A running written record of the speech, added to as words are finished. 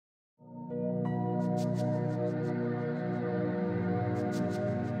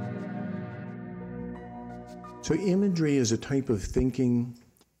So imagery is a type of thinking,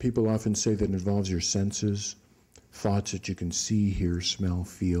 people often say, that involves your senses, thoughts that you can see, hear, smell,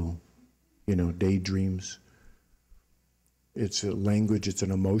 feel, you know, daydreams. It's a language, it's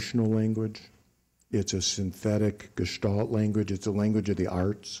an emotional language. It's a synthetic gestalt language. It's a language of the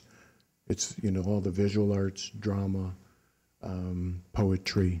arts. It's, you know, all the visual arts, drama,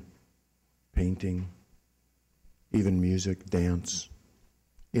 poetry, painting, even music, dance,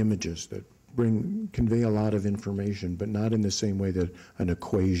 images that convey a lot of information, but not in the same way that an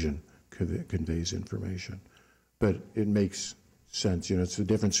equation conveys information. But it makes sense. You know, it's the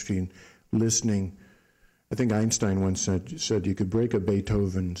difference between listening. I think Einstein once said you could break a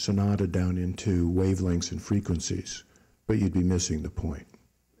Beethoven sonata down into wavelengths and frequencies, but you'd be missing the point.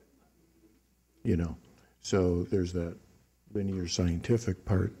 You know, so there's that linear scientific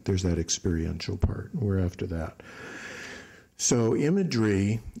part, there's that experiential part. We're after that. So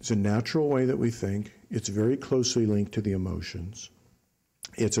imagery is a natural way that we think. It's very closely linked to the emotions.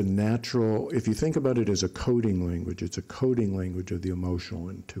 It's a natural, if you think about it as a coding language, it's a coding language of the emotional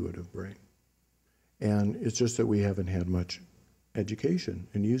intuitive brain. And it's just that we haven't had much education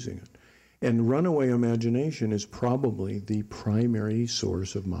in using it. And runaway imagination is probably the primary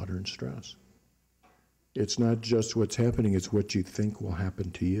source of modern stress. It's not just what's happening, it's what you think will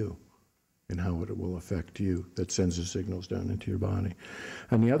happen to you and how it will affect you that sends the signals down into your body.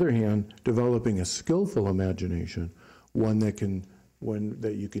 On the other hand, developing a skillful imagination, one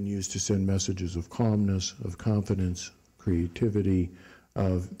that you can use to send messages of calmness, of confidence, creativity,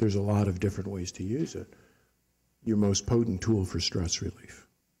 there's a lot of different ways to use it. Your most potent tool for stress relief,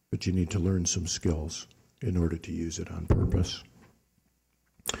 but you need to learn some skills in order to use it on purpose.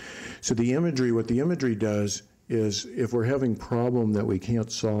 So the imagery, what the imagery does is, if we're having a problem that we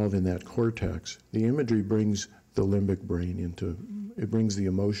can't solve in that cortex, the imagery brings the limbic brain it brings the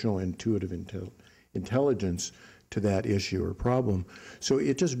emotional, intuitive intelligence to that issue or problem. So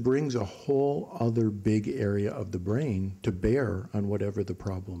it just brings a whole other big area of the brain to bear on whatever the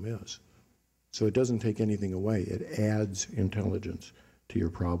problem is. So it doesn't take anything away. It adds intelligence to your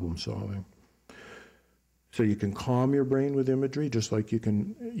problem solving. So you can calm your brain with imagery, just like you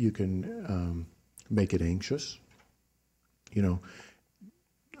can make it anxious. You know,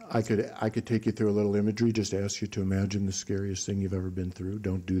 I could take you through a little imagery, just ask you to imagine the scariest thing you've ever been through.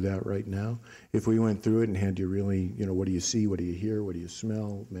 Don't do that right now. If we went through it and had you really, you know, what do you see, what do you hear, what do you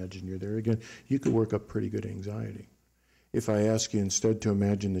smell, imagine you're there again, you could work up pretty good anxiety. If I ask you instead to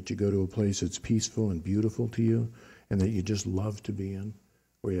imagine that you go to a place that's peaceful and beautiful to you and that you just love to be in,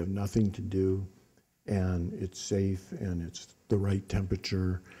 where you have nothing to do and it's safe and it's the right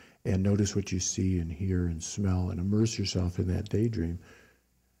temperature, and notice what you see and hear and smell and immerse yourself in that daydream,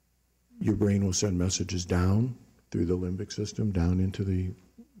 your brain will send messages down through the limbic system, down into the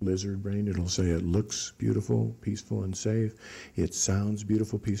lizard brain. It'll say it looks beautiful, peaceful, and safe. It sounds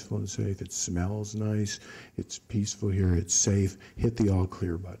beautiful, peaceful, and safe. It smells nice. It's peaceful here. It's safe. Hit the all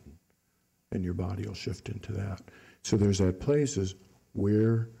clear button, and your body will shift into that. So there's that place is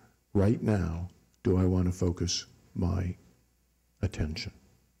where, right now, do I want to focus my attention?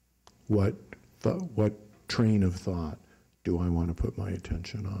 What train of thought do I want to put my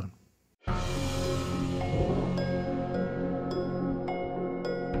attention on?